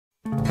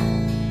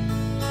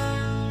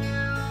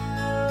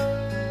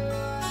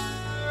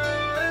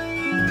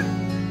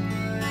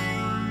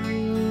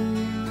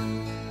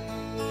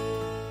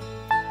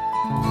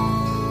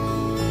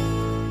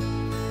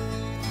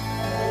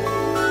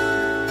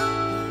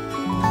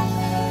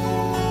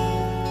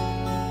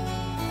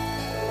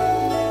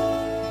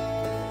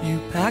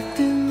packed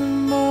in the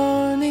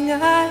morning,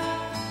 I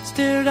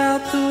stared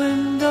out the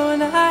window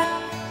and I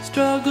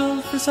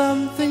struggled for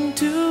something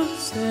to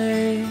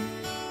say.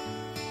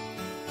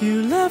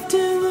 You left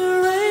in the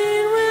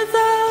rain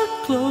without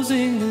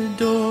closing the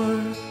door.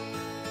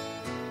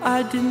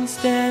 I didn't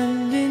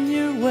stand in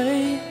your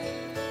way.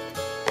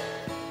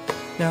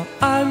 Now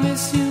I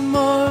miss you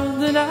more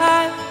than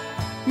I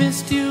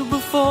missed you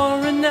before,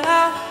 and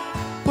now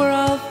where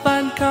I'll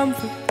find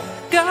comfort,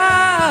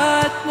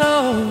 God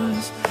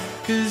knows.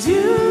 'Cause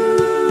you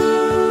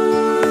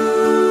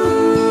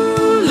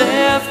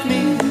left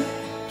me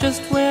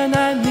just when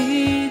I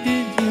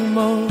needed you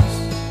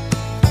most.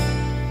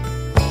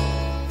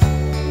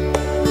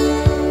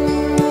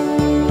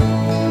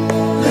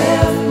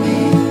 Left me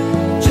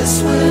just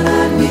when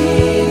I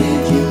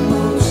needed you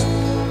most.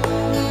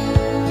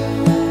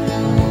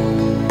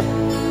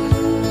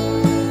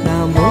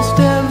 Now most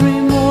every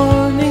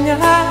morning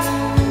I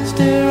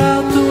stare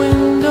out the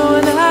window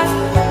and I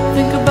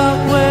think about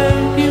where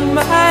you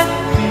might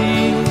be.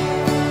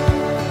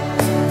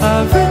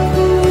 I've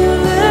written you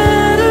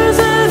letters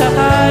that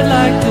I'd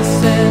like to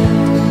send,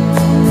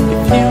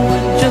 if you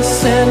would just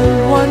send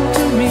one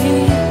to me.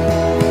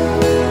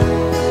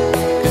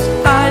 'Cause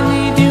I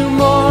need you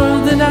more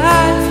than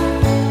I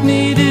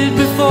needed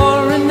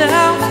before, and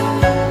now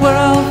where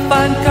I'll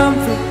find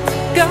comfort,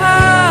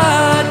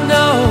 God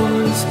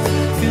knows.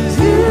 'Cause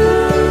you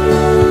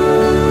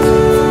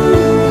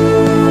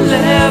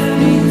left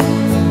me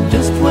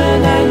just when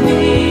I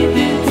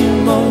needed you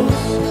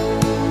most.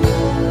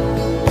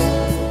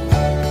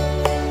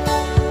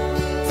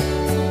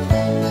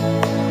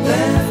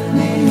 Left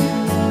me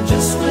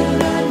just when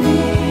I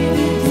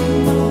needed you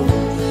most.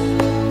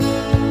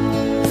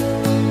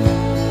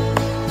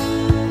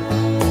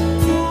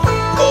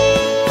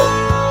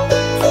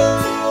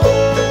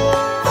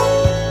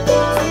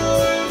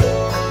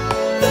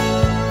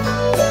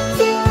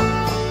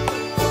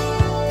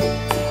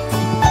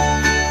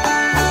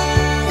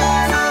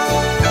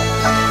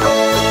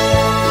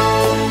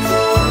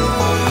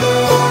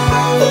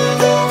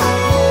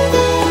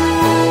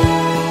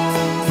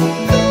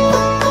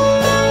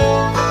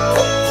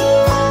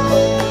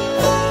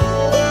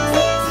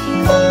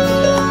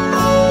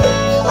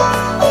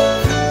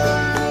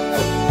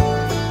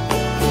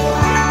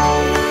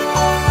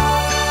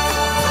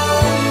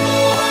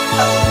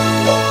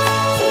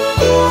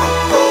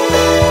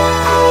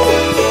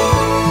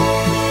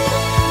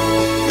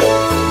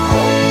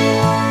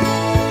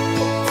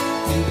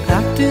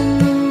 Packed in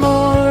the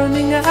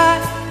morning, I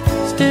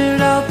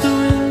stared out the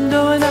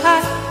window and I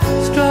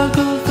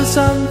struggled for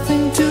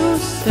something to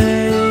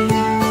say.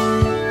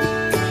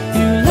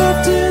 You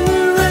left in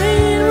the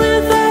rain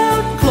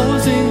without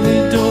closing the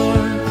door.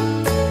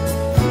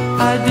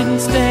 I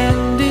didn't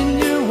stand in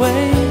your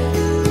way.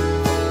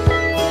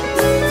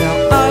 Now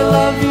I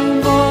love you